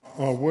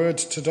Our word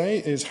today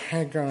is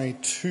Haggai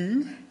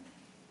 2.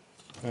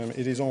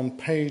 It is on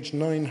page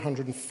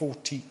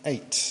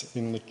 948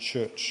 in the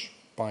church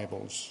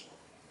Bibles.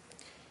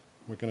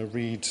 We're going to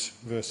read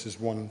verses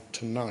 1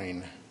 to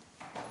 9.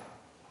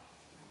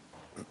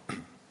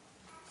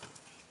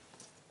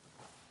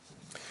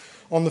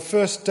 On the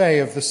first day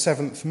of the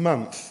 7th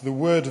month, the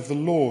word of the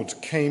Lord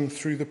came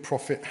through the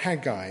prophet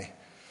Haggai.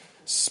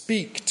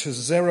 Speak to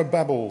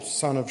Zerubbabel,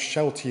 son of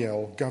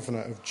Shealtiel,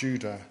 governor of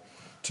Judah,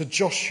 to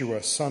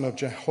Joshua, son of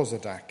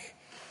Jehozadak,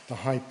 the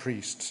high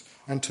priest,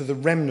 and to the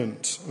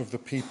remnant of the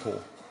people.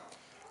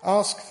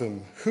 Ask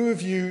them, who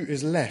of you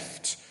is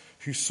left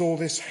who saw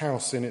this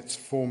house in its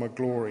former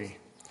glory?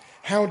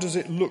 How does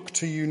it look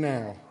to you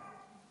now?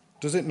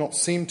 Does it not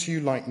seem to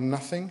you like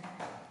nothing?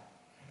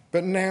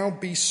 But now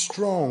be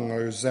strong,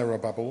 O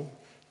Zerubbabel,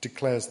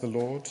 declares the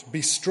Lord.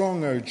 Be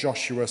strong, O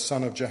Joshua,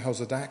 son of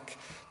Jehozadak,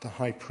 the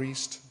high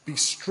priest. Be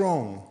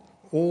strong,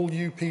 all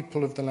you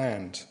people of the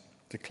land,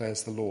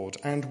 declares the Lord,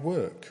 and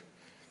work.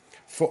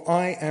 For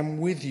I am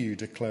with you,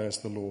 declares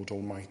the Lord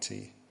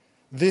Almighty.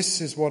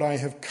 This is what I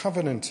have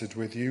covenanted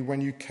with you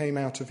when you came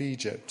out of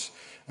Egypt,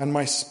 and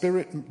my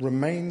spirit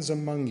remains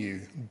among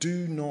you.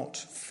 Do not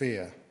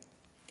fear.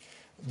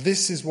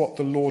 This is what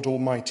the Lord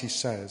Almighty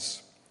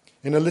says.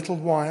 In a little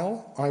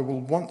while I will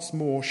once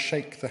more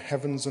shake the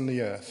heavens and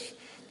the earth,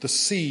 the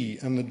sea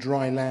and the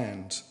dry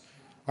land.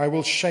 I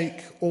will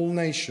shake all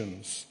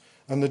nations,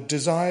 and the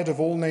desired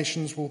of all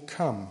nations will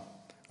come,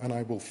 and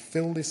I will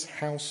fill this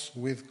house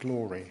with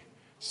glory,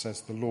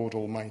 says the Lord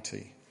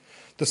Almighty.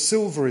 The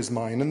silver is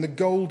mine and the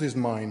gold is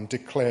mine,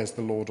 declares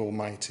the Lord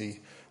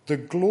Almighty. The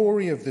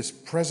glory of this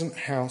present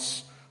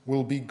house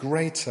will be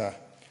greater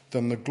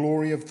than the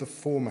glory of the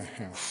former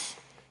house,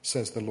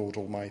 says the Lord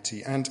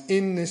Almighty. And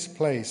in this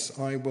place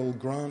I will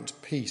grant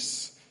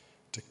peace,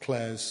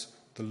 declares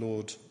the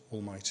Lord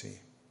Almighty.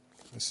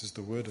 This is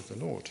the word of the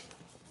Lord.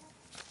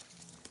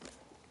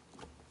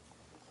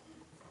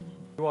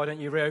 Why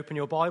don't you reopen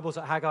your Bibles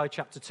at Haggai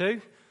chapter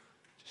 2?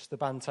 Just the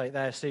band take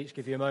their seats,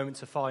 give you a moment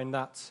to find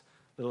that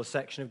little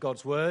section of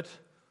God's word,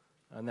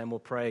 and then we'll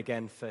pray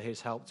again for his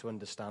help to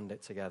understand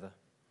it together.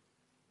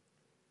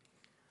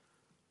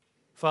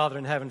 Father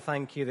in heaven,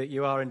 thank you that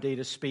you are indeed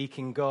a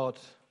speaking God,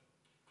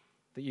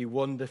 that you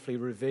wonderfully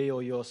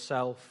reveal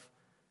yourself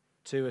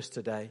to us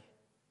today.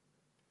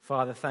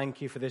 Father,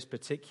 thank you for this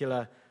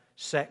particular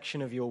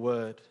section of your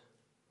word.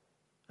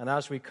 And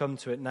as we come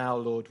to it now,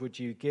 Lord, would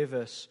you give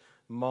us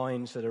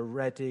minds that are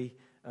ready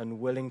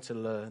and willing to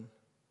learn.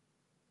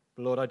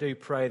 But Lord, I do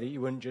pray that you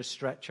wouldn't just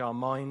stretch our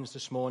minds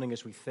this morning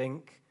as we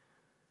think,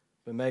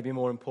 but maybe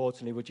more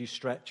importantly, would you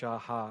stretch our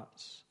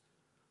hearts?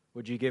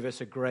 Would you give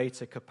us a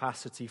greater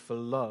capacity for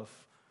love,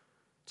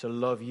 to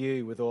love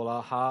you with all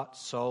our heart,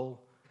 soul,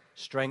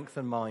 strength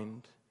and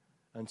mind,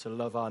 and to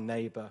love our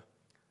neighbour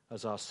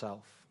as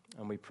ourselves.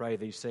 And we pray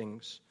these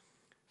things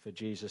for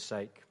Jesus'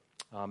 sake.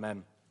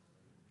 Amen.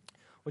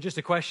 Well, just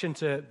a question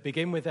to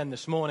begin with then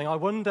this morning. I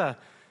wonder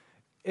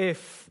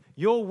if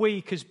your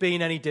week has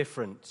been any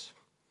different.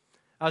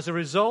 As a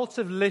result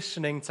of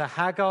listening to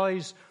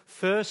Haggai's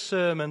first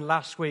sermon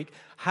last week,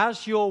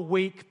 has your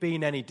week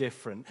been any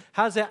different?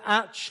 Has it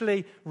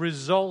actually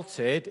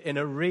resulted in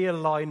a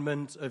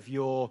realignment of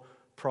your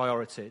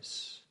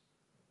priorities?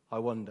 I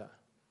wonder.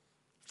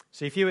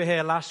 See, if you were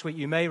here last week,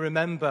 you may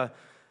remember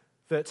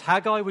that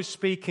Haggai was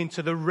speaking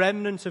to the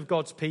remnant of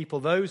God's people,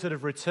 those that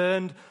have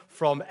returned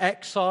from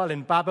exile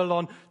in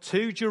Babylon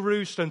to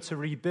Jerusalem to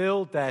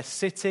rebuild their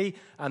city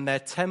and their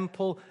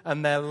temple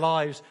and their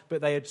lives,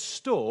 but they had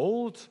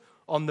stalled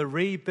on the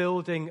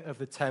rebuilding of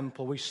the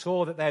temple. We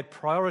saw that they had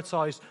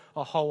prioritized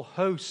a whole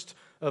host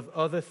of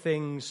other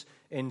things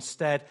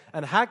instead.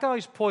 And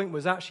Haggai's point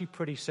was actually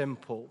pretty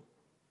simple.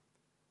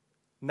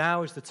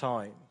 Now is the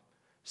time,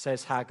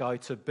 says Haggai,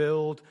 to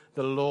build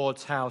the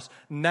Lord's house.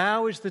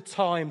 Now is the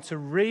time to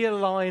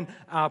realign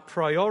our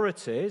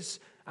priorities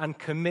and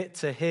commit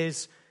to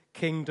his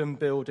kingdom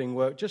building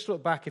work. Just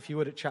look back, if you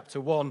would, at chapter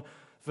 1,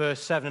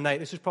 verse 7 and 8.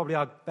 This is probably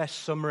our best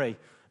summary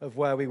of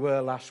where we were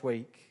last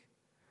week.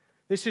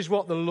 This is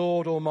what the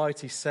Lord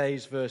Almighty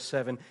says, verse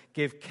 7.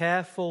 Give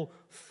careful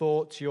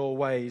thought to your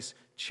ways.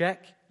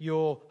 Check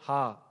your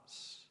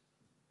hearts.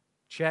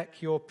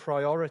 Check your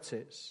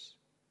priorities.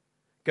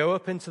 Go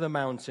up into the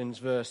mountains,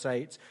 verse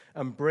 8,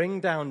 and bring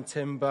down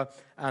timber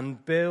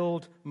and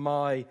build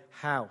my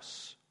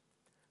house,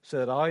 so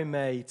that I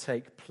may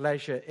take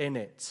pleasure in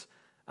it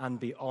and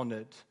be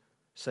honored,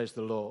 says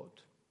the Lord.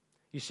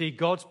 You see,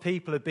 God's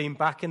people had been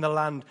back in the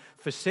land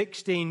for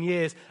 16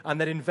 years,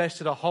 and they'd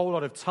invested a whole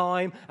lot of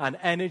time and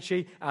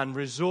energy and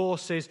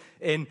resources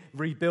in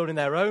rebuilding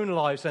their own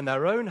lives and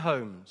their own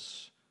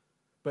homes.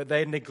 But they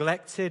had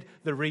neglected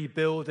the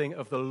rebuilding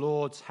of the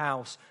Lord's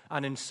house.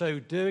 And in so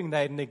doing,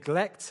 they had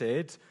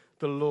neglected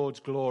the Lord's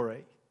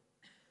glory.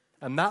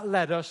 And that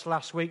led us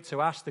last week to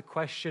ask the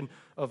question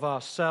of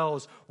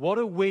ourselves, what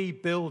are we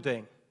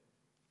building?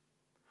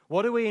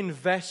 What are we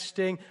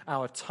investing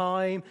our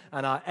time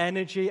and our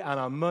energy and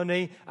our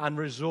money and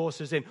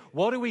resources in?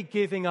 What are we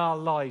giving our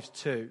lives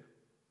to?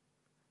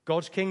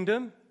 God's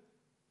kingdom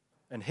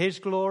and his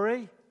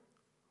glory,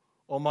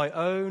 or my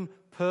own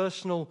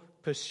personal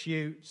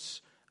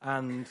pursuits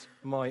and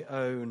my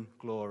own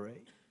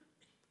glory?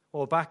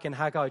 Or back in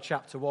Haggai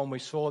chapter 1, we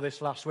saw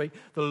this last week.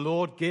 The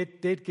Lord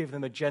did give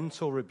them a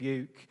gentle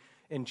rebuke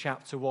in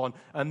chapter 1,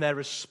 and their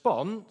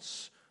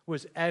response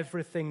was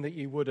everything that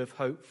you would have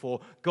hoped for.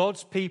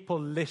 God's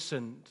people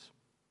listened.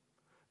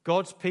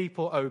 God's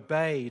people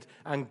obeyed,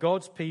 and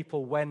God's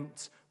people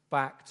went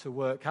back to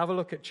work. Have a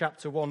look at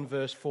chapter 1,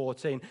 verse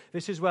 14.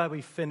 This is where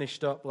we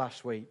finished up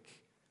last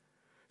week.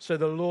 So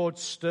the Lord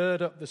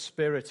stirred up the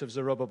spirit of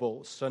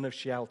Zerubbabel, son of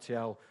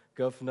Shealtiel,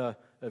 governor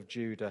of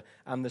Judah,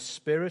 and the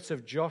spirit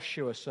of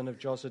Joshua, son of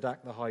Jozadak,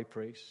 the high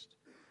priest,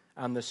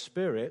 and the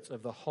spirit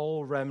of the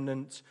whole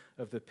remnant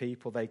of the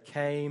people. They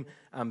came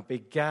and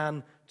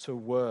began to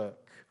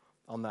work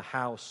on the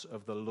house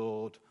of the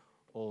Lord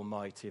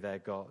Almighty, their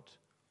God.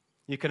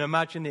 You can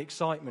imagine the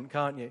excitement,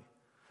 can't you?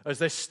 As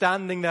they're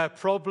standing there,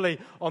 probably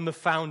on the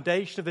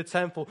foundation of the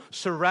temple,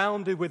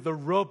 surrounded with the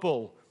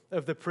rubble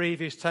of the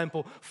previous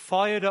temple,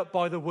 fired up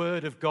by the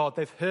word of God.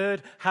 They've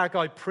heard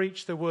Haggai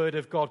preach the word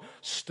of God,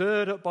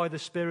 stirred up by the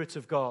Spirit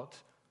of God.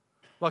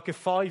 Like a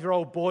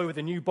 5-year-old boy with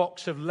a new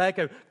box of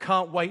Lego,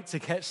 can't wait to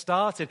get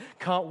started,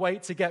 can't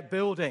wait to get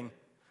building.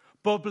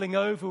 Bubbling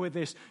over with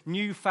this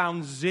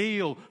newfound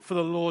zeal for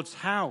the Lord's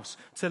house,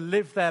 to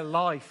live their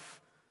life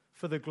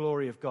for the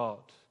glory of God.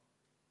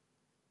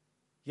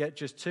 Yet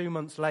just 2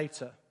 months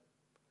later,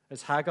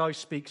 as Haggai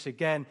speaks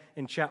again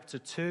in chapter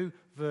 2,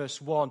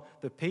 verse 1,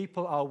 the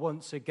people are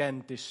once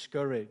again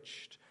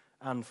discouraged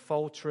and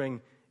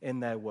faltering in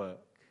their work.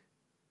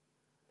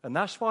 And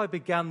that's why I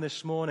began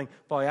this morning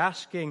by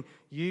asking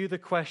you the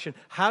question,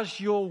 has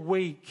your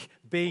week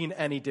been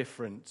any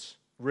different,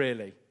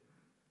 really,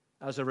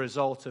 as a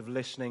result of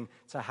listening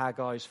to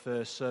Haggai's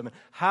first sermon?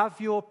 Have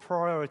your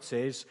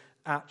priorities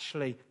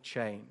actually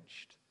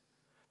changed?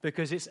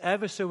 Because it's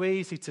ever so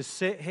easy to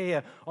sit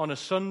here on a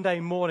Sunday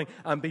morning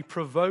and be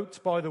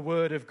provoked by the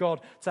Word of God,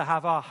 to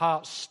have our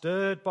hearts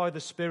stirred by the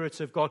Spirit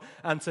of God,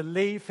 and to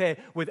leave here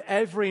with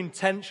every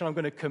intention, I'm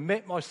going to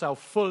commit myself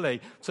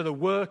fully to the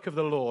work of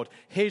the Lord,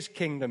 His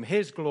kingdom,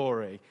 His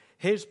glory,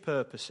 His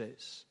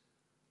purposes.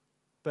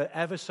 But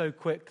ever so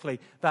quickly,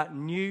 that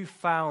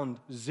newfound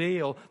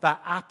zeal,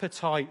 that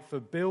appetite for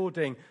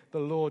building the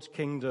Lord's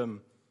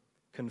kingdom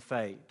can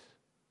fade.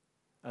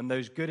 And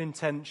those good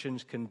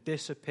intentions can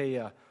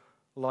disappear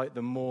like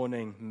the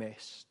morning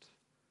mist.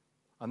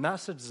 And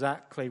that's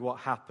exactly what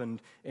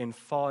happened in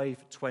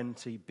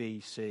 520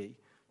 BC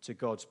to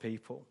God's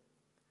people,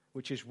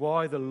 which is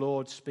why the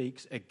Lord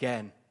speaks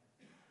again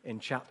in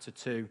chapter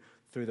 2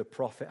 through the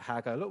prophet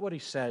Haggai. Look what he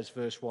says,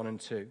 verse 1 and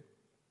 2.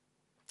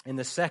 In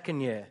the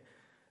second year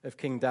of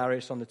King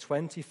Darius, on the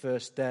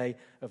 21st day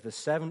of the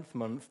 7th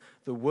month,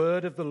 the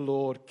word of the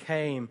Lord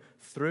came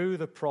through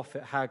the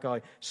prophet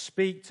Haggai.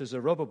 Speak to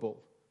Zerubbabel,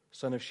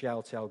 son of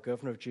Shealtiel,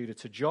 governor of Judah,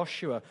 to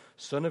Joshua,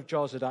 son of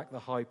Jozadak, the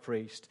high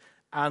priest,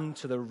 and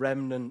to the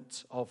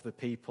remnant of the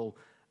people.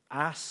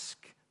 Ask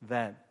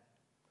them.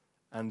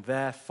 And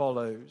there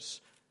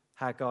follows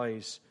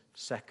Haggai's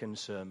second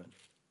sermon.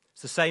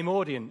 It's the same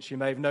audience you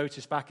may have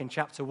noticed back in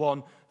chapter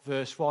 1,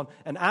 verse 1.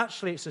 And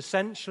actually, it's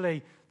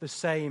essentially the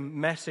same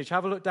message.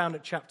 Have a look down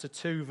at chapter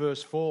 2,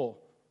 verse 4.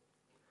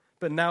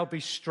 But now be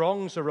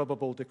strong,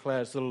 Zerubbabel,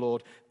 declares the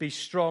Lord. Be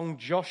strong,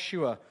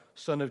 Joshua,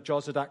 son of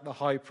Jozadak, the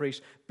high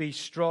priest. Be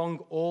strong,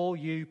 all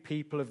you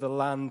people of the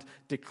land,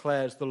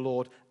 declares the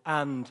Lord,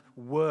 and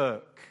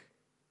work,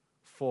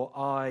 for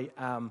I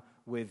am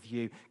with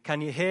you.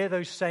 Can you hear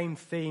those same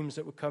themes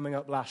that were coming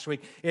up last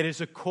week? It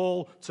is a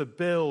call to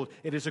build.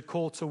 It is a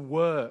call to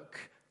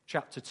work,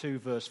 chapter 2,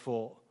 verse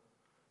 4.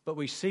 But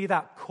we see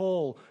that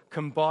call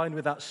combined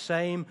with that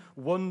same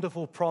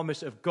wonderful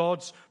promise of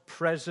God's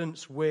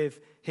presence with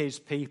his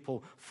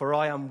people. For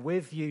I am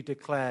with you,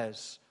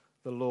 declares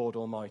the Lord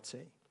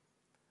Almighty.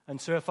 And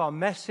so if our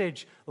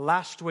message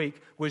last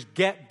week was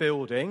get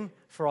building,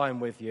 for I am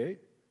with you,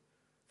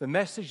 the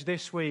message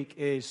this week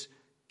is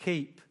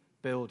keep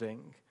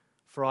building,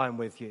 for I am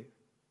with you.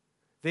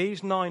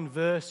 These 9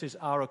 verses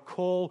are a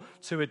call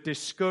to a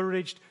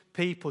discouraged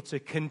people to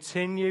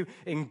continue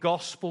in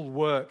gospel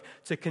work,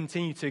 to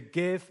continue to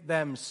give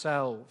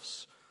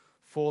themselves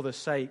for the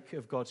sake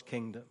of God's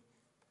kingdom.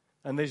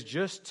 And there's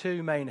just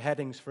 2 main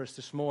headings for us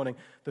this morning.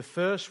 The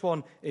first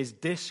one is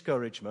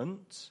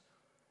discouragement,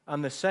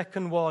 and the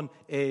second one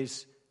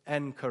is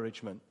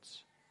encouragement.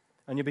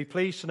 And you'll be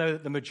pleased to know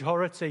that the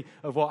majority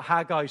of what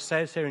Haggai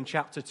says here in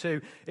chapter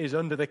 2 is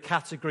under the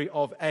category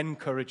of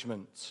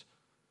encouragement.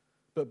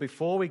 But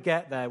before we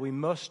get there, we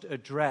must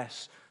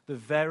address the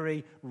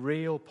very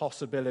real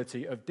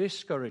possibility of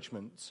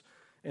discouragement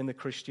in the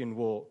Christian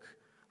walk,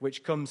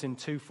 which comes in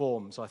 2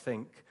 forms, I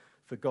think,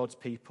 for God's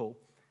people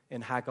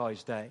in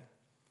Haggai's day.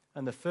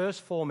 And the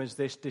first form is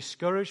this: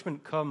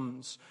 discouragement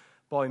comes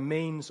by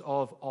means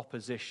of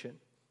opposition.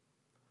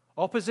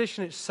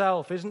 Opposition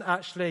itself isn't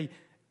actually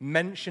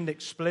mentioned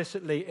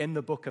explicitly in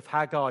the book of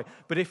Haggai.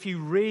 But if you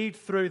read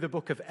through the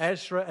book of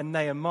Ezra and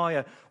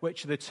Nehemiah,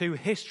 which are the two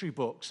history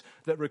books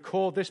that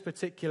record this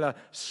particular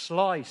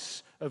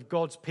slice of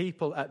God's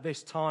people at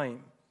this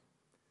time,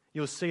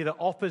 you'll see that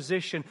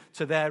opposition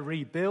to their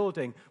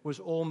rebuilding was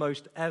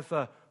almost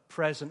ever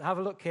present. Have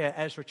a look here,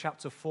 Ezra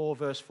chapter 4,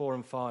 verse 4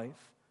 and 5.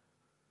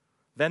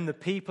 Then the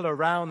people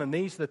around them,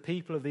 these are the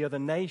people of the other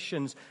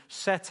nations,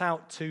 set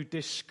out to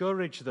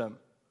discourage them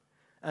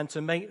and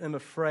to make them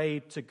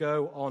afraid to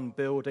go on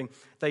building.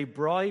 They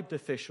bribed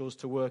officials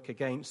to work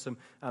against them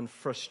and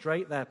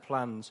frustrate their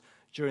plans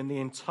during the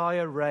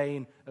entire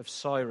reign of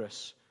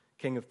Cyrus,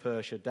 king of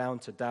Persia, down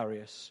to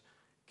Darius,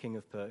 king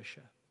of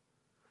Persia.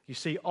 You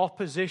see,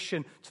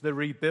 opposition to the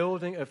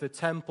rebuilding of the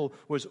temple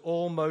was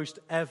almost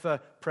ever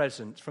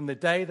present. From the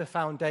day the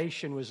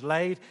foundation was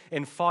laid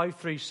in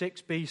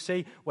 536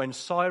 BC, when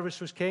Cyrus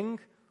was king,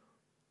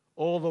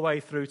 all the way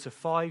through to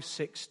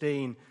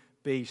 516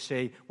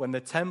 BC, when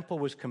the temple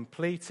was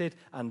completed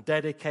and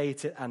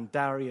dedicated and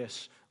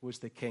Darius was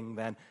the king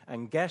then.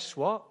 And guess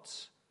what?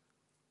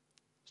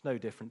 It's no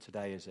different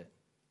today, is it?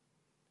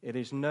 It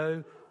is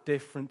no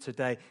different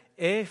today.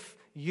 If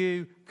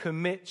you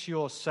commit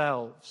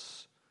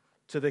yourselves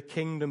to the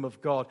kingdom of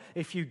God,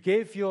 if you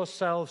give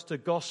yourselves to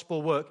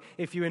gospel work,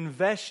 if you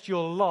invest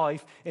your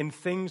life in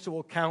things that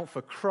will count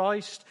for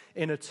Christ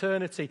in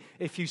eternity,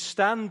 if you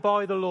stand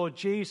by the Lord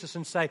Jesus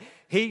and say,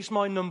 He's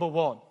my number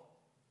one,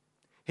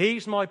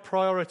 He's my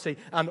priority,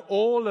 and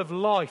all of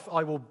life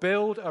I will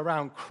build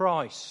around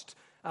Christ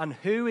and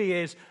who He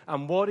is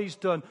and what He's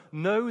done,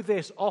 know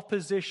this: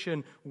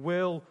 opposition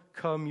will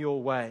come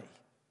your way.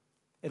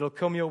 It'll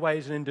come your way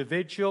as an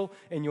individual,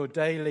 in your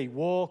daily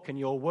walk and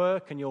your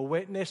work and your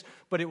witness,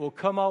 but it will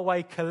come our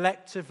way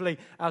collectively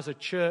as a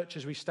church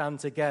as we stand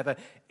together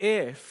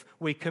if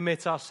we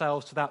commit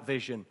ourselves to that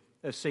vision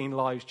of seeing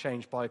lives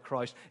changed by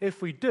Christ.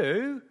 If we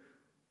do,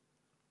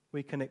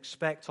 we can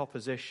expect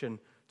opposition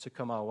to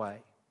come our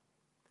way.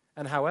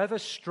 And however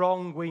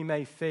strong we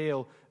may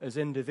feel as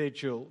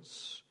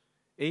individuals,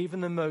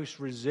 even the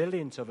most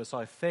resilient of us,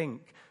 I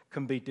think,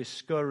 can be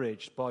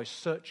discouraged by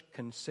such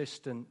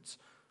consistent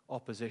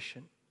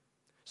opposition.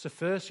 So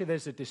firstly,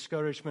 there's a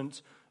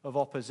discouragement of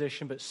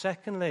opposition, but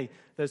secondly,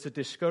 there's a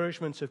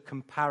discouragement of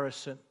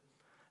comparison.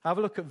 Have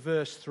a look at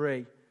verse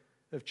 3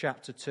 of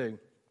chapter 2.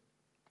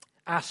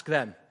 Ask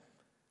them,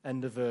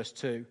 end of verse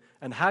 2.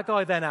 And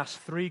Haggai then asks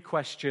three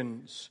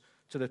questions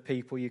to the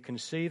people. You can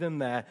see them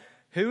there.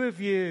 Who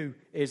of you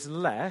is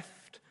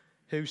left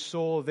who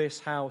saw this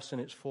house in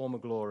its former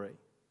glory?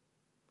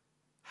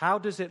 How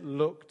does it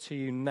look to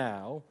you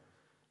now?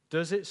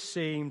 Does it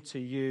seem to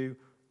you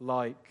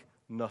like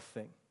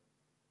nothing?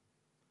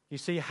 You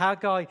see,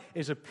 Haggai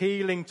is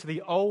appealing to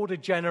the older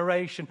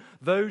generation,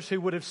 those who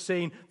would have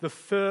seen the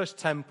first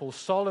temple,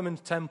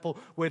 Solomon's temple,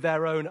 with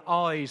their own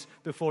eyes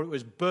before it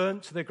was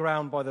burnt to the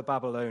ground by the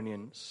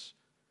Babylonians.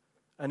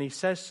 And he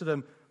says to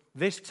them,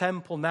 this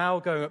temple now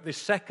going up, this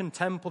second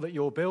temple that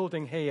you're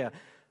building here,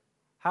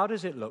 how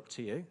does it look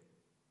to you?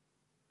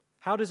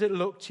 How does it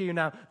look to you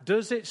now?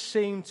 Does it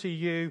seem to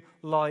you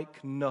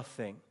like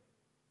nothing?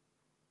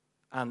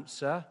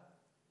 Answer,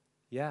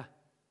 yeah.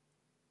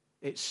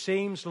 It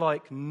seems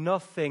like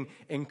nothing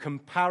in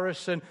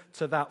comparison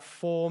to that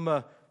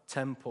former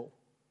temple.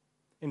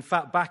 In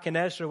fact, back in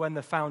Ezra, when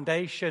the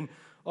foundation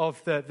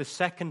of the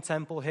second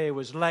temple here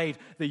was laid,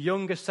 the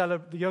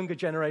younger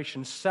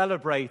generation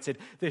celebrated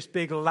this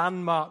big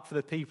landmark for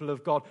the people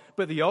of God.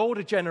 But the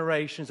older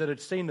generations that had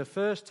seen the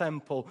first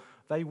temple,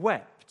 they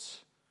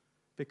wept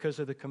because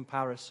of the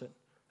comparison.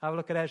 Have a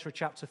look at Ezra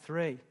chapter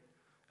 3.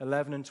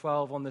 11 and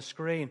 12 on the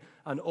screen.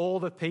 And all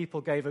the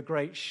people gave a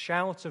great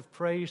shout of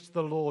praise to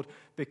the Lord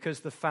because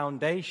the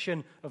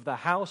foundation of the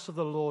house of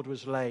the Lord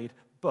was laid.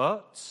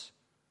 But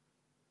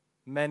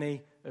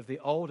many of the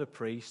older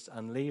priests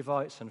and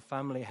Levites and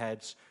family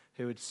heads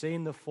who had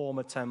seen the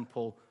former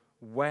temple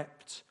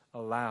wept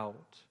aloud.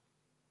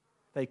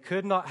 They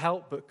could not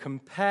help but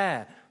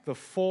compare the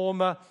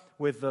former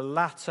with the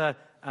latter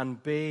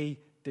and be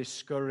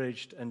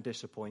discouraged and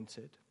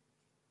disappointed.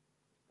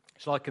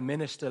 It's like a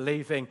minister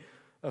leaving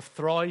a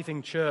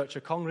thriving church,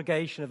 a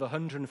congregation of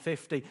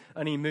 150,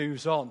 and he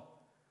moves on.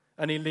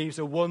 And he leaves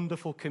a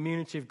wonderful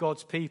community of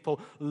God's people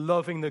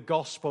loving the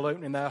gospel,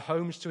 opening their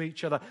homes to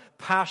each other,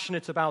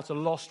 passionate about a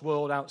lost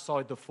world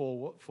outside the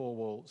four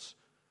walls.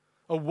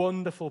 A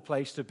wonderful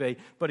place to be.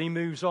 But he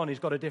moves on. He's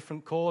got a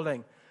different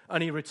calling.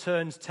 And he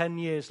returns 10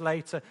 years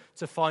later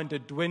to find a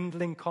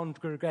dwindling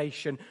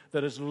congregation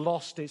that has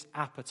lost its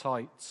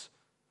appetite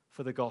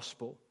for the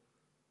gospel.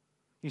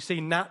 You see,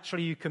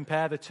 naturally you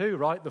compare the two,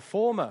 right? The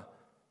former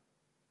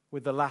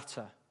with the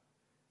latter,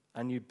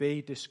 and you'd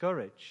be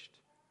discouraged.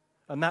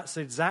 And that's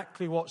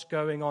exactly what's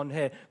going on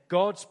here.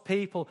 God's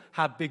people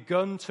had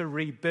begun to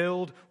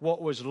rebuild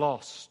what was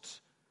lost,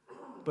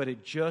 but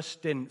it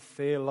just didn't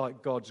feel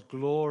like God's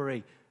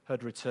glory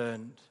had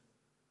returned.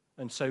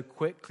 And so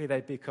quickly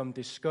they become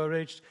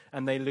discouraged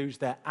and they lose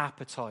their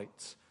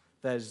appetite,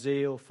 their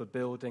zeal for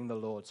building the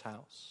Lord's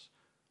house.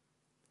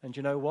 And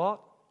you know what?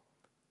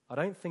 I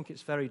don't think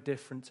it's very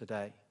different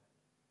today.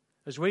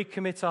 As we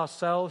commit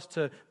ourselves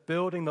to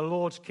building the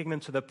Lord's kingdom,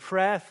 to the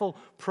prayerful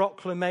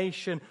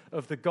proclamation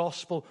of the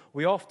gospel,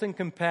 we often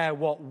compare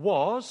what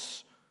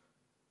was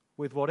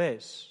with what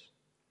is.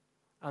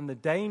 And the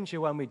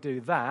danger when we do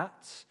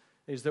that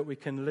is that we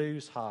can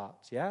lose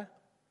heart, yeah?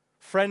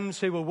 Friends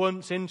who were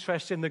once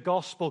interested in the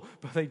gospel,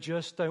 but they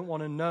just don't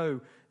want to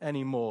know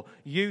anymore.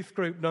 Youth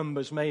group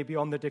numbers may be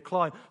on the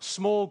decline.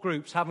 Small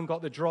groups haven't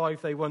got the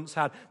drive they once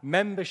had.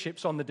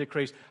 Memberships on the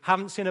decrease.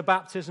 Haven't seen a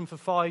baptism for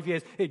 5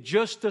 years. It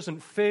just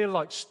doesn't feel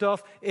like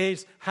stuff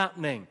is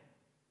happening.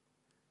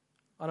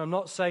 And I'm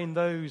not saying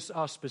those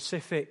are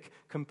specific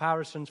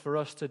comparisons for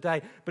us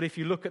today, but if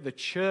you look at the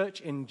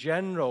church in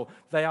general,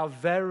 they are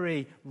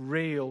very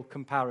real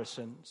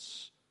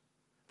comparisons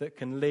that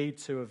can lead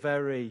to a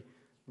very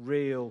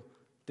real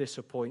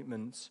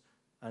disappointment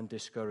and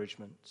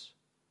discouragement.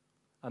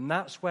 And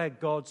that's where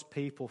God's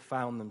people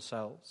found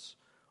themselves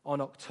on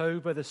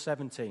October the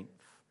 17th,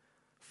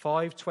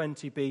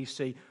 520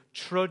 BC,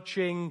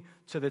 trudging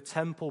to the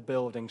temple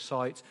building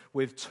site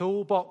with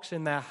toolbox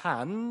in their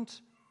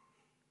hand,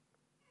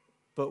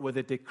 but with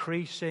a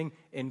decreasing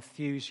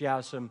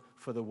enthusiasm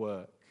for the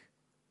work.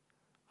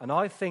 And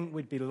I think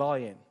we'd be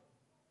lying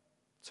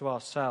to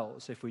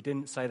ourselves if we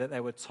didn't say that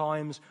there were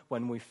times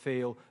when we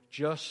feel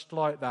just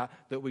like that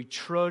we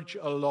trudge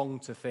along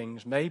to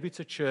things, maybe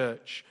to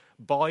church,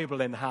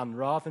 Bible in hand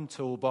rather than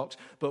toolbox,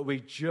 but we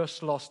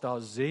just lost our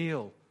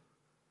zeal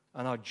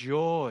and our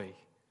joy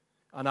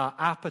and our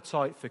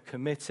appetite for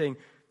committing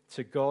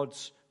to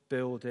God's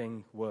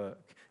building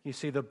work. You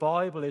see, the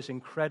Bible is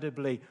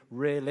incredibly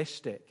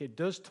realistic. It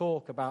does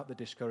talk about the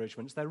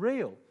discouragements. They're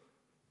real.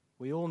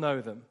 We all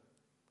know them.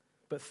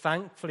 But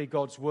thankfully,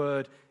 God's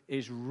word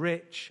is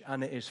rich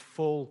and it is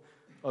full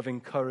of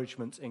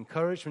encouragements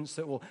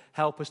that will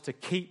help us to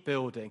keep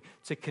building,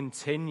 to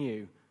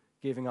continue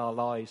giving our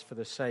lives for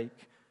the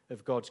sake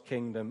of God's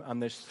kingdom. And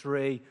there's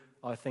three,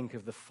 I think,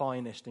 of the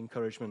finest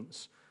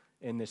encouragements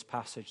in this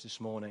passage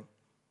this morning.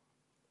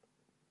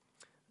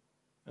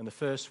 And the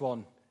first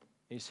one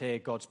is here,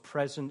 God's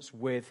presence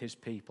with his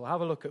people.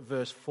 Have a look at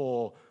verse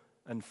 4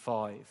 and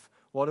 5.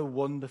 What a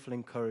wonderful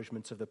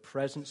encouragement of the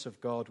presence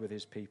of God with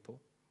his people.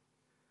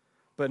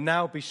 But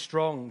now be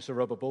strong,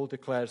 Zerubbabel,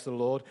 declares the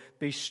Lord.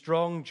 Be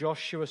strong,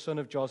 Joshua, son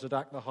of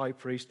Jozadak, the high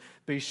priest.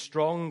 Be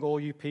strong, all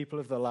you people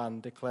of the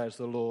land, declares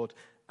the Lord,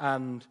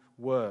 and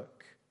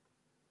work.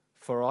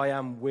 For I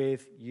am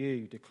with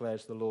you,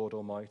 declares the Lord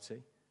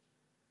Almighty.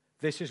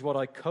 This is what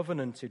I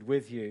covenanted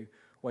with you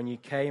when you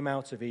came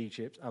out of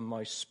Egypt, and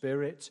my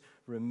spirit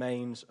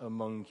remains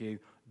among you.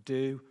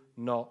 Do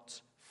not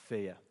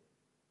fear.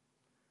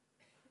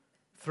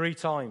 3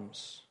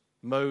 times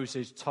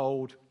Moses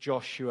told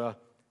Joshua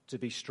to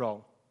be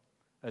strong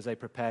as they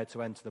prepared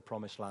to enter the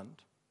promised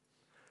land.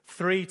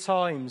 3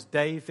 times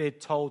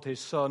David told his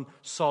son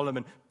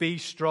Solomon, be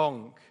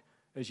strong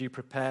as you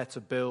prepare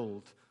to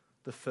build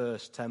the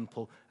first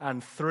temple.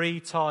 And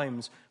 3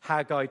 times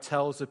Haggai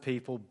tells the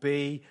people,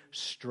 be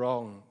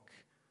strong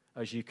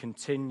as you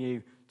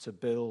continue to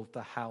build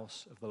the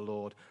house of the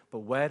Lord. But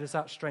where does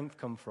that strength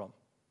come from?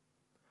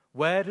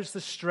 Where does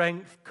the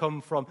strength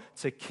come from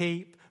to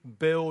keep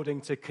building,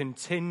 to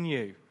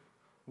continue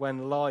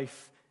when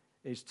life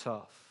is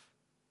tough?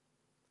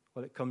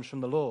 Well, it comes from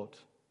the Lord,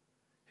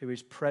 who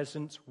is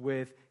present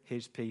with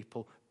his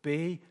people.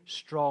 Be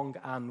strong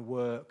and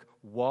work.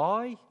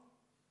 Why?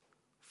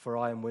 For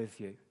I am with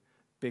you.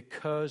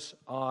 Because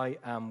I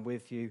am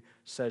with you,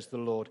 says the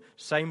Lord.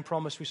 Same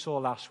promise we saw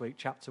last week,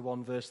 chapter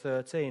 1, verse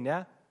 13,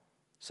 yeah?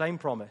 Same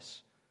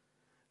promise.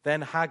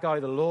 Then Haggai,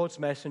 the Lord's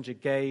messenger,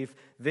 gave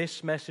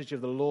this message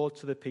of the Lord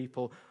to the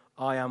people.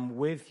 I am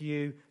with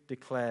you,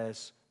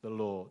 declares the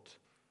Lord.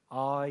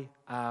 I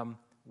am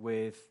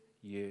with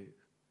you.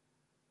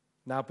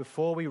 Now,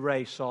 before we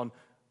race on,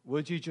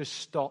 would you just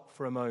stop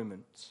for a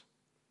moment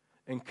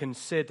and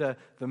consider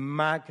the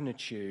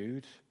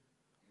magnitude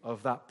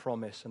of that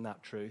promise and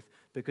that truth?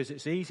 Because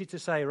it's easy to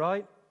say,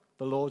 right?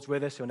 The Lord's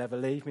with us. He'll never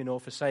leave me nor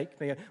forsake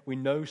me. We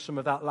know some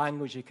of that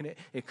language.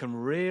 It can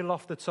reel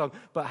off the tongue.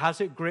 But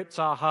has it gripped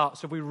our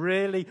hearts? Have we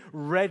really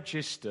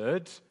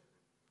registered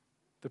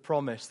the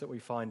promise that we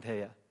find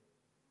here?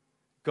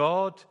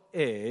 God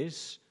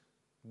is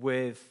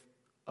with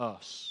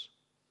us.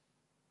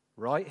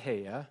 Right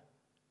here,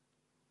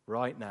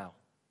 right now.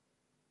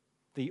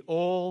 The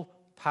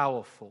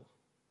all-powerful,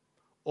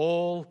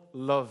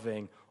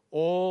 all-loving,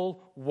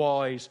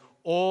 all-wise,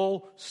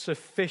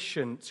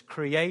 all-sufficient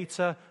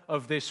creator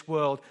of this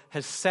world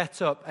has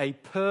set up a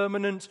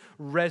permanent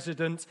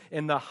residence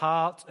in the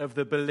heart of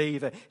the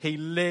believer. He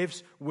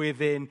lives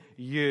within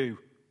you.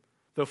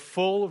 The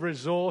full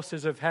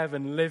resources of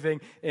heaven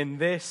living in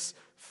this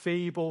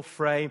feeble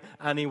frame,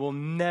 and he will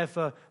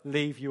never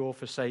leave you or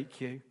forsake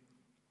you.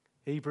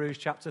 Hebrews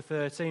chapter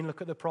 13,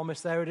 look at the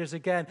promise, there it is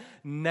again.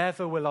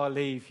 Never will I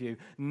leave you,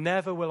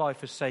 never will I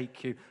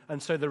forsake you.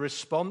 And so the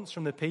response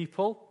from the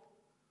people,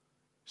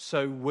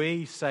 so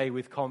we say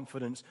with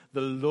confidence,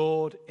 the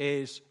Lord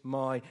is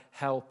my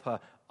helper.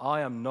 I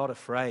am not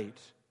afraid.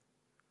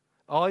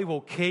 I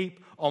will keep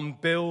on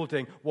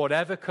building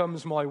whatever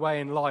comes my way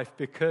in life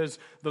because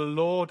the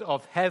Lord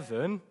of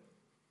heaven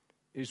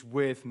is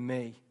with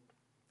me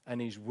and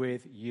he's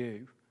with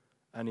you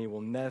and he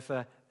will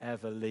never,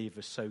 ever leave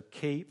us. So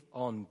keep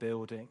on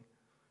building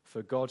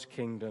for God's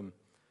kingdom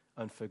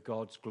and for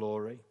God's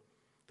glory.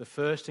 The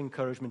first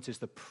encouragement is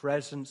the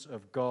presence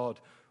of God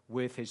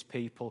with his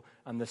people.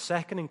 And the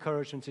second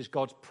encouragement is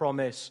God's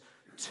promise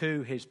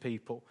to his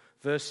people.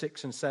 Verse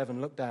 6 and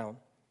 7, look down.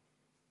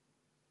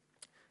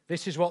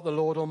 This is what the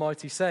Lord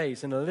Almighty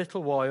says, in a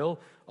little while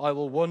I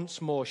will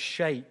once more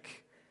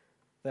shake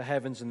the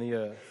heavens and the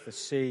earth, the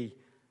sea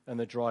and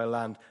the dry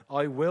land.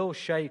 I will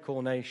shake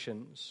all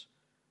nations,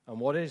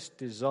 and what is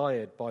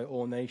desired by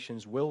all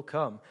nations will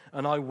come,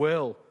 and I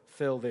will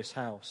fill this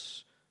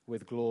house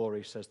with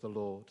glory, says the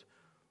Lord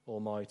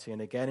Almighty.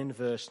 And again in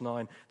verse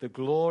 9, the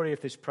glory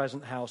of this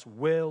present house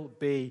will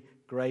be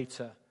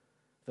greater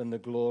than the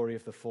glory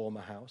of the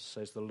former house,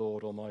 says the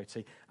Lord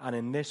Almighty. And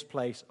in this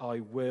place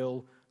I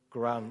will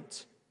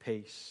grant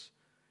peace,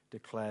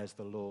 declares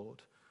the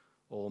Lord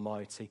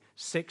Almighty.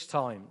 6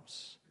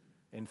 times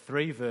in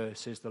 3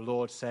 verses, the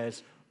Lord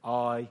says,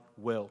 I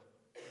will.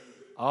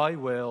 I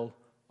will,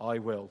 I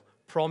will.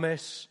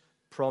 Promise,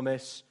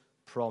 promise,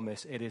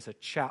 promise. It is a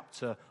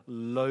chapter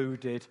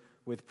loaded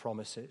with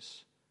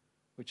promises,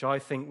 which I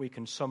think we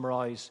can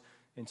summarize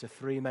into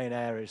 3 main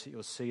areas that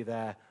you'll see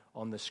there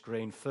on the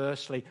screen.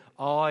 Firstly,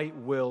 I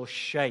will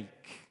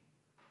shake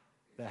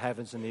the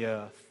heavens and the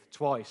earth.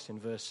 Twice in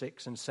verse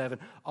 6 and 7.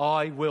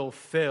 I will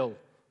fill,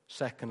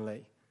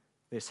 secondly,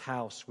 this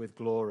house with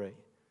glory.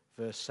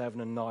 Verse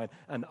 7 and 9.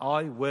 And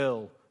I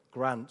will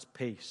grant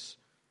peace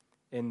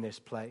in this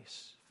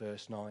place.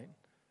 Verse 9.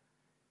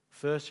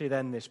 Firstly,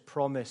 then, this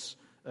promise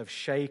of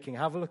shaking.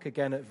 Have a look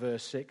again at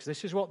verse 6.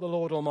 This is what the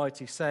Lord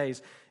Almighty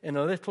says. In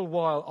a little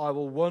while I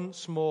will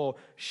once more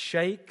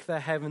shake the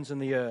heavens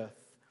and the earth,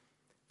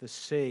 the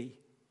sea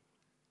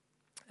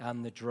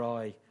and the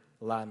dry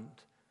land.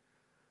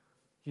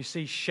 You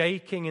see,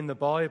 shaking in the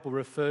Bible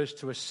refers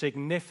to a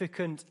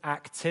significant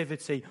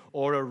activity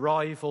or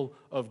arrival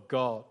of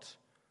God.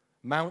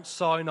 Mount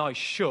Sinai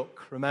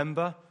shook,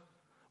 remember?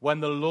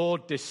 When the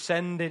Lord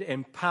descended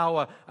in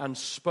power and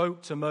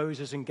spoke to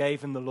Moses and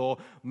gave him the law,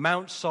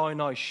 Mount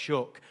Sinai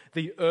shook.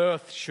 The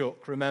earth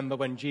shook, remember,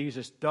 when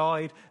Jesus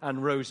died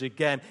and rose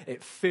again.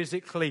 It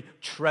physically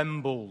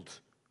trembled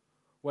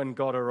when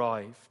God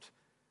arrived.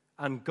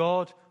 And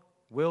God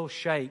will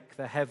shake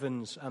the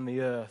heavens and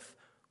the earth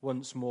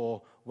once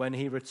more when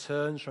he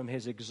returns from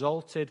his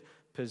exalted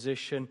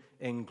position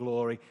in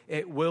glory.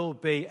 It will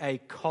be a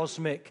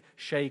cosmic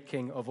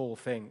shaking of all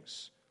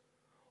things.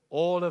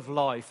 All of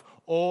life,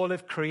 all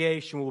of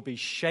creation will be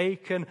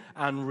shaken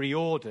and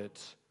reordered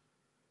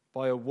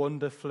by a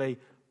wonderfully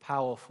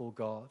powerful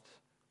God.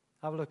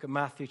 Have a look at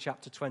Matthew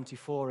chapter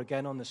 24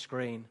 again on the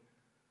screen.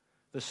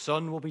 The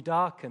sun will be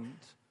darkened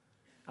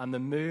and the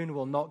moon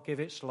will not give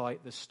its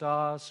light. The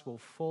stars will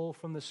fall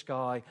from the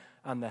sky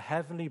and the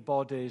heavenly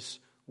bodies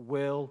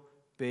will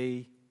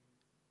be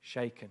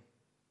shaken.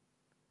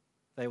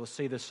 They will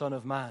see the Son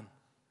of Man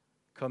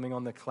coming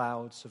on the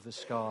clouds of the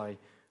sky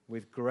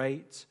with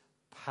great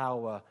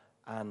power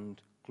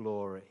and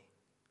glory.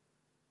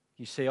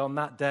 You see, on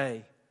that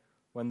day,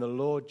 when the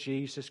Lord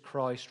Jesus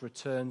Christ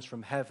returns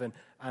from heaven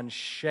and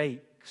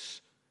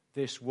shakes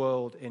this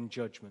world in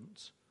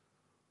judgment,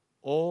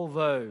 all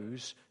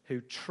those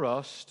who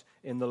trust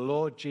in the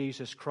Lord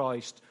Jesus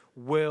Christ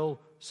will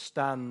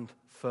stand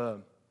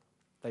firm.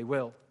 They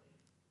will.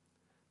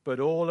 But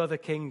all other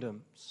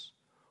kingdoms,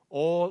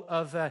 all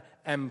other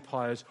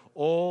empires,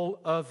 all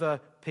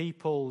other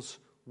peoples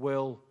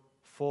will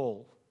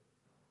fall.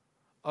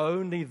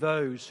 Only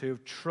those who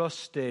have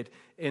trusted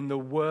in the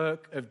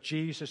work of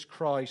Jesus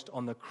Christ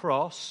on the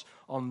cross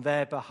on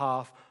their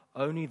behalf,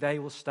 only they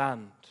will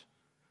stand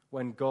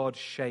when God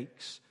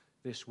shakes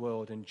this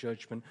world in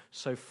judgment.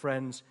 So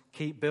friends,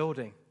 keep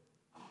building.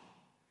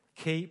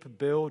 Keep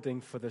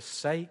building for the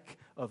sake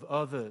of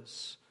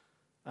others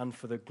and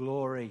for the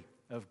glory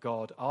of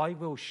God. I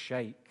will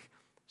shake,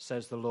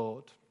 says the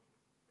Lord.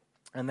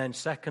 And then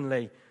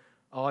secondly,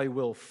 I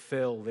will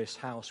fill this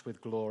house with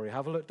glory.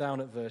 Have a look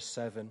down at verse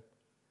 7.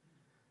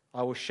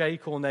 I will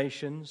shake all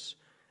nations,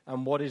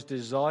 and what is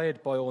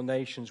desired by all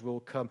nations will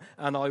come,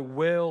 and I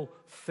will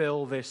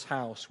fill this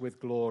house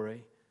with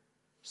glory,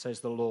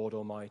 says the Lord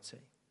Almighty.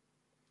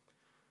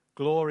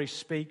 Glory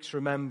speaks,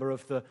 remember,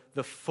 of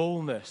the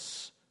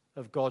fullness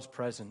of God's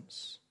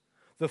presence,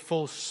 the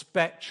full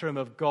spectrum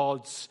of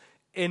God's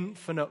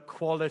infinite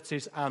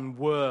qualities and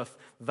worth.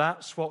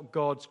 That's what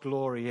God's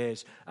glory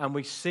is. And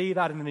we see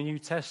that in the New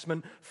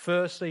Testament,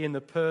 firstly in the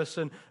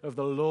person of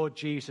the Lord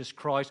Jesus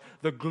Christ,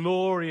 the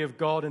glory of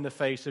God in the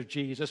face of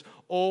Jesus,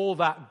 all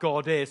that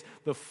God is,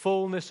 the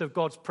fullness of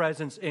God's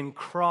presence in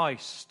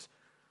Christ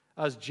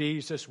as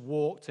Jesus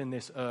walked in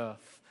this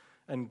earth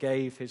and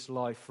gave his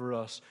life for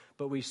us.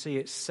 But we see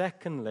it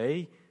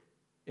secondly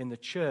in the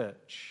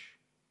church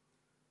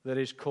that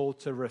is called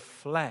to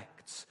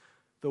reflect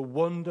the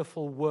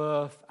wonderful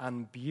worth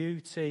and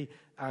beauty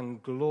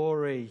and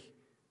glory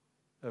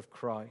of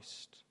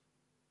Christ.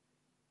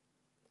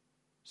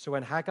 So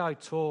when Haggai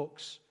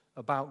talks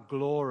about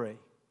glory,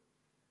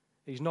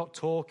 he's not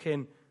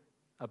talking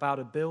about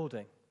a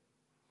building.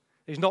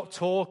 He's not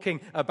talking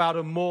about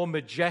a more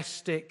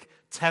majestic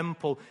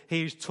temple.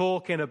 He's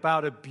talking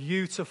about a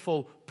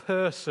beautiful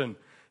person.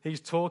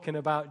 He's talking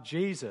about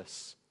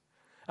Jesus.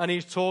 And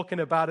he's talking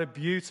about a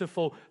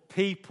beautiful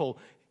people,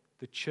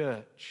 the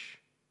church.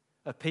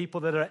 A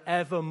people that are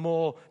ever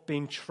more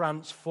being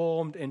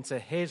transformed into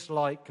his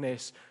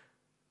likeness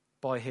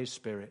by his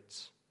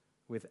Spirit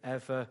with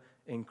ever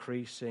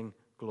increasing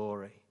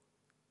glory.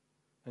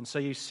 And so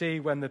you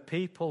see, when the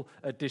people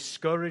are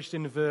discouraged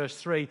in verse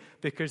 3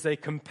 because they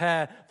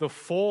compare the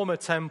former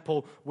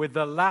temple with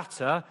the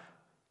latter,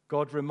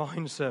 God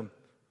reminds them,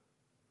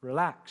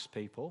 relax,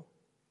 people,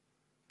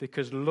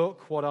 because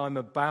look what I'm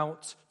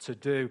about to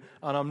do.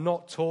 And I'm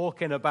not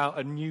talking about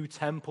a new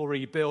temple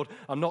rebuild.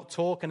 I'm not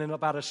talking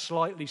about a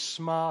slightly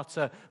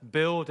smarter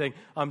building.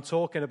 I'm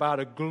talking about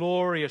a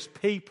glorious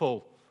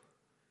people,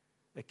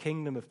 a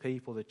kingdom of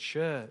people, the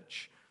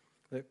church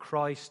that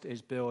Christ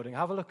is building.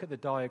 Have a look at the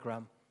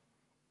diagram.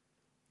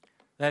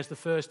 There's the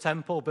first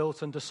temple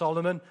built under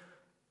Solomon,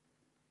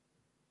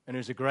 and it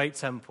was a great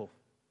temple.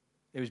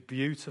 It was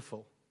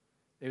beautiful.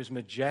 It was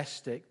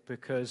majestic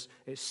because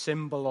it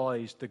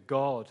symbolized the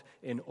God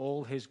in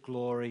all his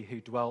glory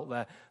who dwelt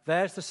there.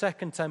 There's the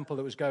second temple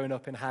that was going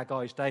up in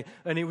Haggai's day,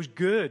 and it was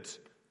good.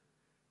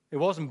 It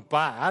wasn't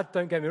bad,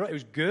 don't get me wrong, it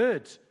was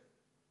good.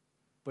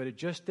 But it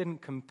just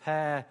didn't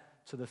compare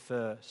to the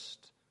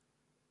first.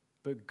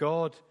 But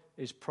God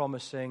is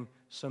promising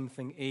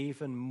something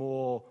even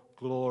more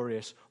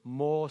glorious,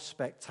 more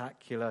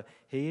spectacular.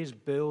 He is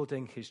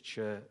building his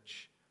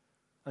church.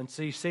 And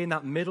so you see in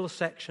that middle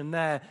section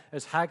there,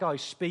 as Haggai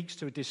speaks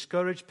to a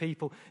discouraged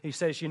people, he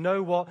says, you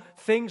know what?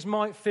 Things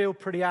might feel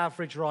pretty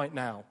average right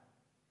now.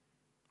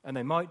 And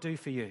they might do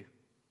for you.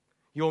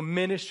 Your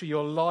ministry,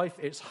 your life,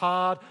 it's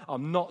hard.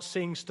 I'm not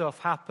seeing stuff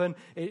happen.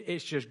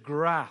 It's just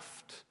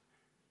graft.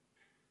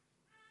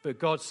 But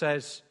God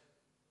says,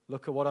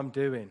 look at what I'm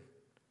doing.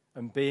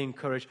 And be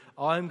encouraged.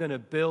 I'm going to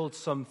build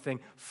something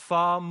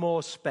far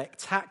more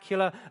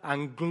spectacular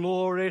and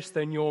glorious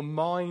than your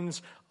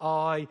mind's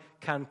eye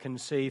can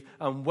conceive.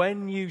 And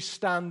when you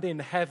stand in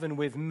heaven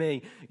with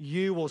me,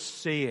 you will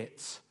see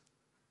it.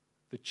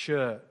 The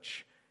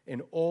church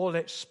in all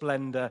its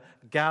splendor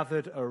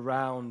gathered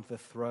around the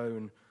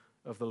throne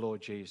of the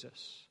Lord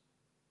Jesus.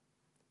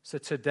 So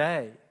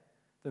today,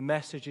 the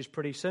message is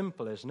pretty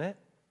simple, isn't it?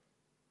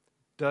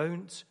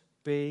 Don't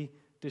be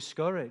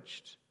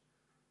discouraged.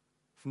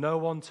 If no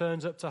one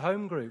turns up to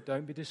home group,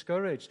 don't be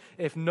discouraged.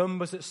 If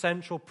numbers at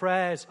central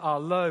prayers are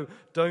low,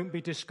 don't be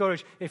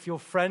discouraged. If your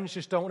friends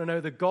just don't want to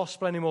know the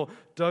gospel anymore,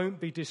 don't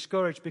be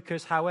discouraged,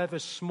 because however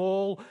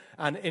small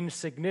and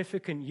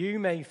insignificant you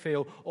may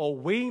feel, or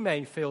we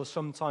may feel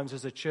sometimes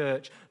as a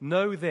church,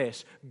 know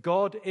this: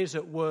 God is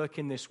at work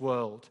in this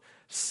world,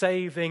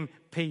 saving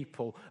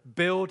people,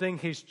 building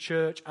his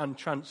church and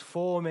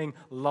transforming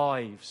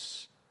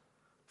lives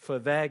for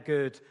their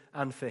good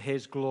and for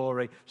his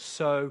glory.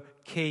 So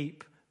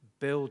keep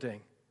building.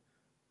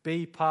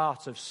 Be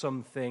part of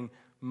something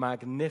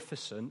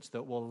magnificent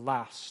that will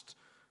last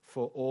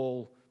for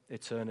all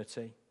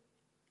eternity.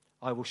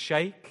 I will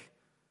shake,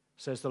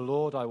 says the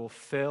Lord, I will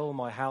fill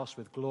my house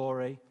with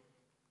glory.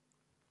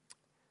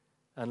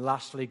 And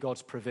lastly,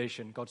 God's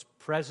provision, God's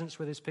presence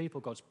with his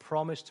people, God's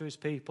promise to his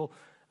people,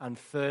 and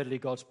thirdly,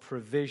 God's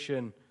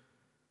provision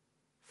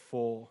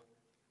for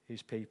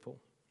his people.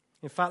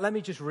 In fact, let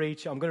me just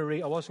read. I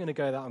wasn't going to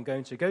go there. I'm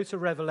going to go to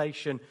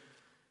Revelation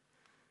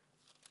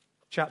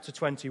chapter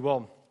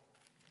 21.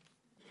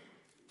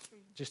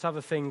 Just have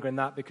a finger in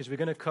that, because we're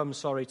going to come,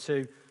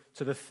 to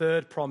the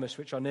third promise,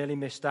 which I nearly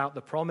missed out,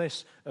 the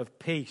promise of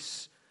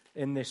peace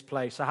in this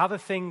place. So have a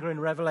finger in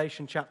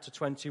Revelation chapter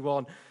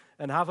 21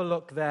 and have a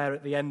look there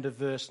at the end of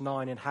verse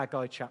 9 in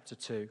Haggai chapter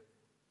 2.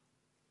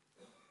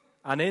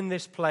 And in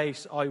this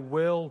place I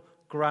will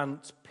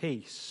grant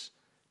peace,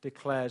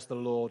 declares the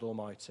Lord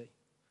Almighty.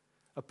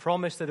 A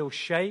promise that he'll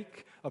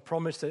shake, a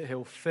promise that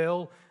he'll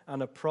fill,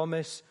 and a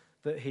promise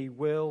that he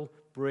will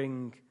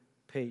bring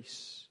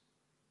peace.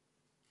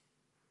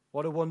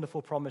 What a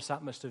wonderful promise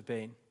that must have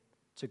been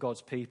to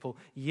God's people.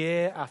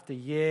 Year after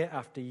year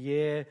after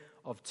year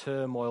of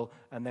turmoil,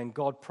 and then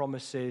God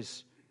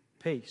promises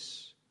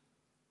peace.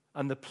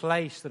 And the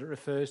place that it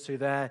refers to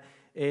there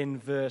in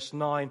verse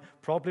 9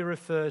 probably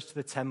refers to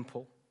the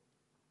temple.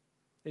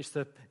 It's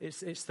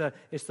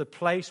the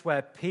place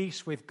where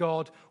peace with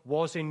God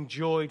was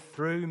enjoyed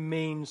through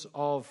means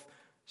of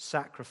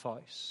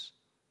sacrifice.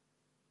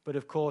 But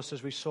of course,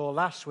 as we saw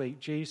last week,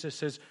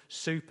 Jesus has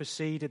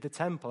superseded the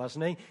temple,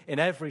 hasn't he? In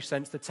every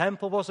sense, the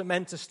temple wasn't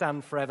meant to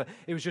stand forever.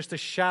 It was just a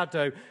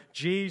shadow.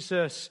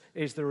 Jesus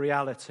is the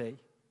reality.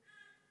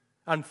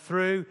 And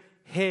through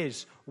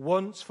his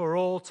once for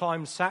all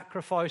time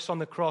sacrifice on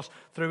the cross,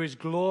 through his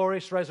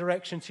glorious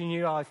resurrection to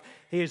new life,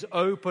 he has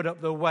opened up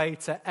the way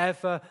to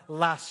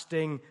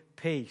everlasting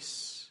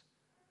peace.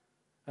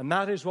 And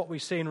that is what we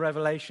see in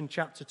Revelation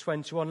chapter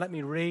 21. Let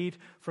me read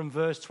from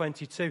verse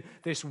 22,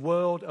 this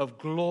world of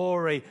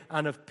glory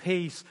and of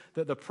peace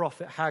that the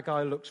prophet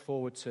Haggai looks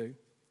forward to.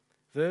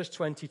 Verse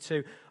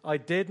 22, I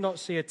did not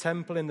see a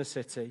temple in the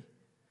city,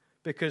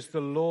 because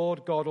the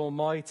Lord God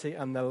Almighty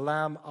and the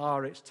Lamb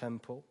are its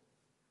temple.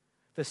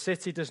 The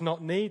city does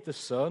not need the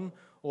sun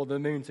or the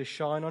moon to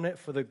shine on it,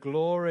 for the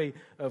glory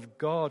of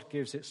God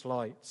gives its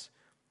light,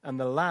 and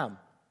the Lamb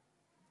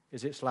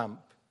is its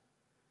lamp.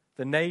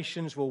 The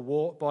nations will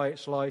walk by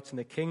its light, and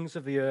the kings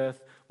of the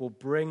earth will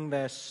bring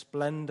their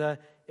splendor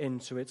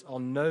into it.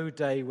 On no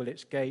day will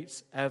its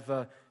gates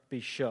ever be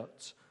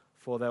shut,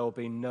 for there will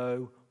be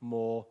no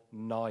more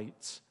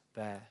night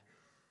there.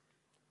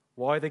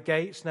 Why the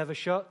gates never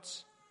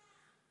shut?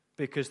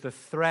 Because the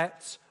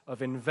threat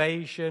of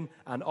invasion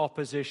and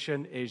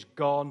opposition is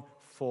gone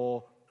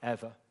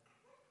forever.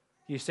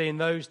 You see, in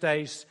those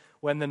days,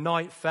 when the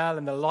night fell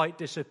and the light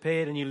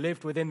disappeared and you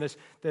lived within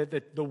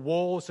the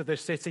walls of the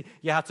city,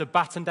 you had to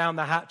batten down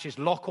the hatches,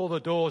 lock all the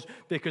doors,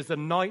 because the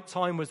night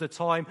time was the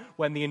time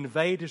when the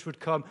invaders would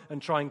come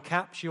and try and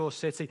capture your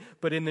city.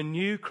 But in the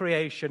new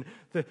creation,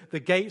 the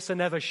gates are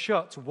never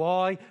shut.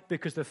 Why?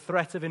 Because the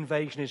threat of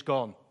invasion is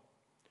gone.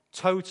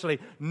 Totally.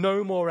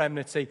 No more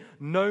enmity,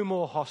 no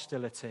more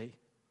hostility.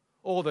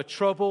 All the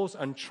troubles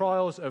and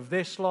trials of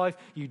this life,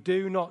 you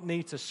do not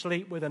need to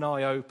sleep with an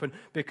eye open,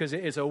 because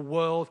it is a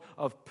world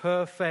of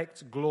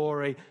perfect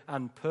glory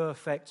and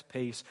perfect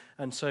peace.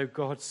 And so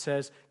God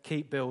says,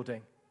 keep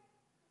building.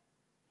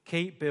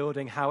 Keep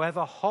building.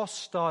 However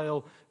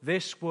hostile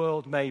this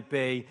world may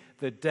be,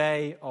 the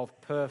day of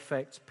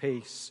perfect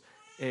peace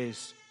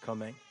is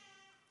coming.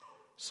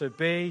 So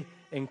be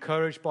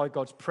encouraged by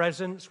God's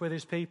presence with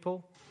his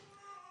people.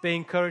 Be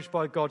encouraged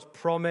by God's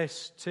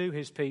promise to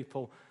his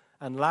people.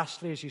 And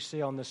lastly, as you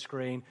see on the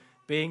screen,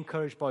 be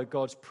encouraged by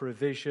God's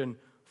provision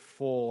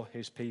for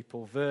his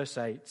people. Verse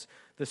 8,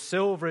 the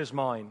silver is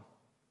mine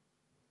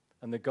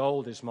and the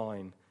gold is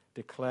mine,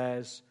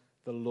 declares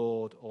the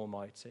Lord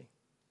Almighty.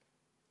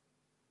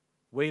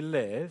 We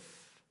live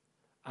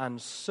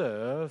and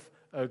serve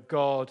a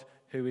God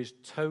who is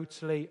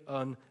totally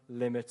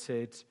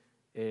unlimited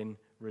in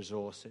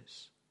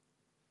resources.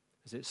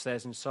 As it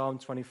says in Psalm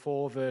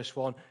 24, verse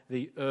 1,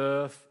 the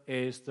earth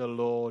is the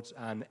Lord's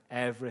and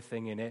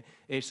everything in it.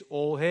 It's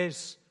all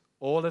his,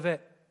 all of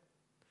it.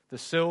 The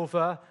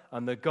silver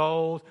and the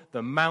gold,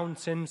 the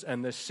mountains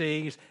and the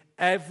seas,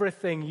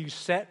 everything you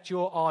set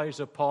your eyes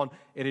upon,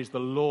 it is the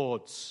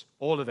Lord's,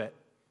 all of it.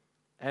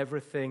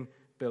 Everything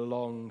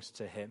belongs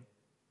to him.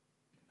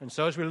 And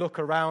so as we look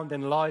around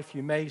in life,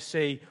 you may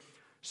see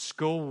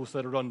schools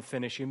that are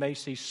unfinished. You may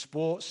see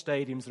sports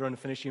stadiums that are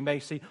unfinished. You may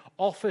see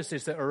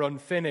offices that are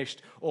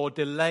unfinished or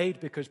delayed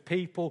because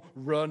people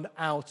run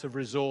out of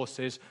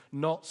resources.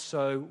 Not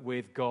so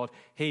with God.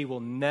 He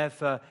will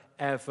never,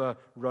 ever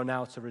run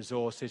out of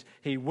resources.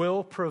 He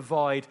will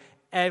provide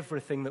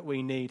everything that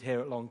we need here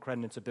at Long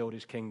Crendon to build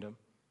his kingdom.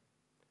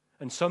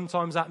 And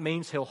sometimes that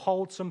means he'll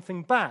hold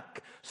something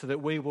back so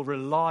that we will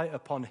rely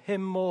upon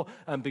him more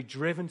and be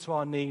driven to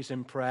our knees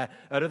in prayer.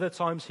 At other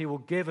times, he will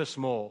give us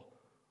more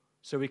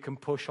so we can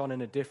push on in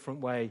a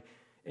different way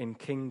in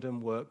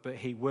kingdom work. But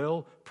he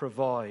will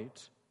provide,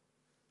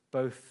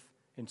 both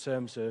in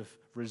terms of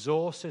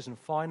resources and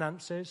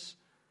finances,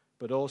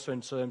 but also in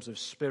terms of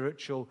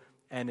spiritual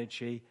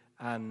energy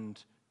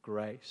and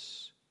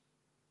grace.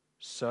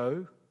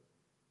 So,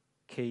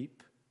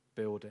 keep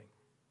building.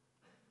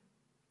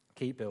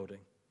 Keep building.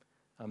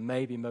 And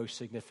maybe most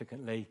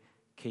significantly,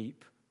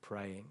 keep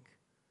praying.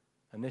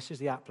 And this is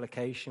the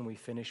application we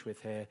finish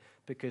with here,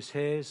 because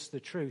here's the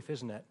truth,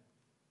 isn't it?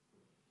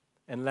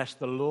 Unless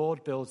the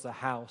Lord builds the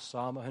house,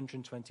 Psalm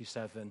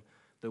 127,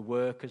 the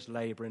workers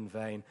labor in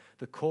vain.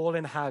 The call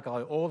in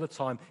Haggai all the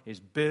time is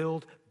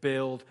build,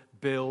 build,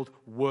 build,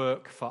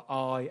 work, for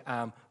I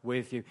am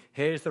with you.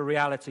 Here's the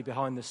reality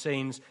behind the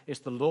scenes.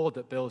 It's the Lord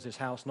that builds his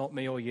house, not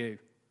me or you.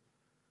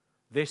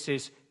 This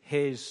is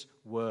his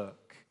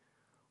work.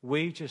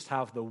 We just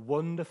have the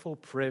wonderful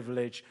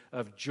privilege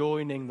of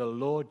joining the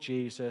Lord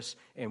Jesus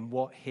in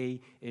what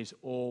he is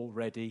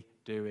already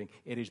doing.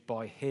 It is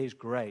by his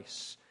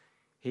grace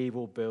he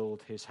will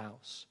build his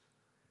house.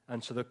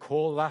 And so the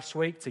call last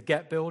week to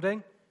get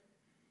building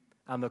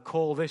and the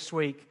call this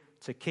week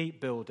to keep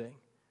building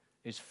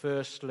is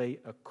firstly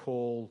a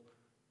call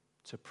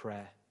to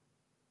prayer.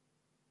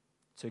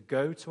 To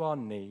go to our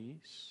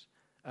knees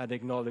and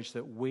acknowledge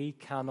that we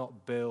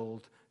cannot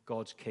build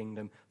God's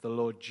kingdom. The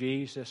Lord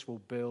Jesus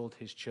will build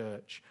his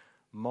church.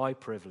 My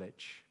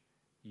privilege,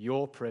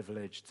 your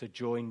privilege to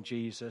join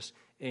Jesus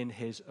in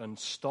his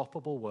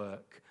unstoppable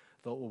work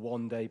that will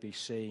one day be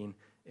seen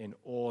in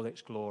all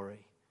its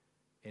glory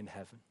in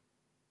heaven.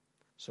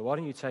 So why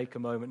don't you take a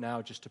moment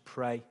now just to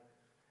pray.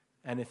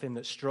 Anything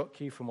that struck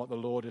you from what the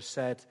Lord has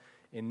said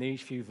in these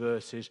few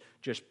verses,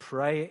 just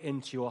pray it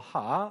into your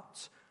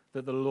heart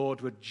that the Lord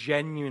would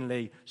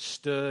genuinely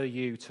stir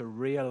you to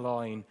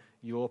realign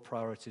your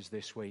priorities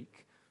this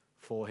week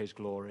for his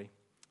glory.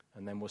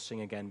 And then we'll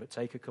sing again, but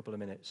take a couple of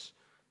minutes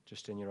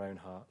just in your own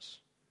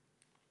hearts.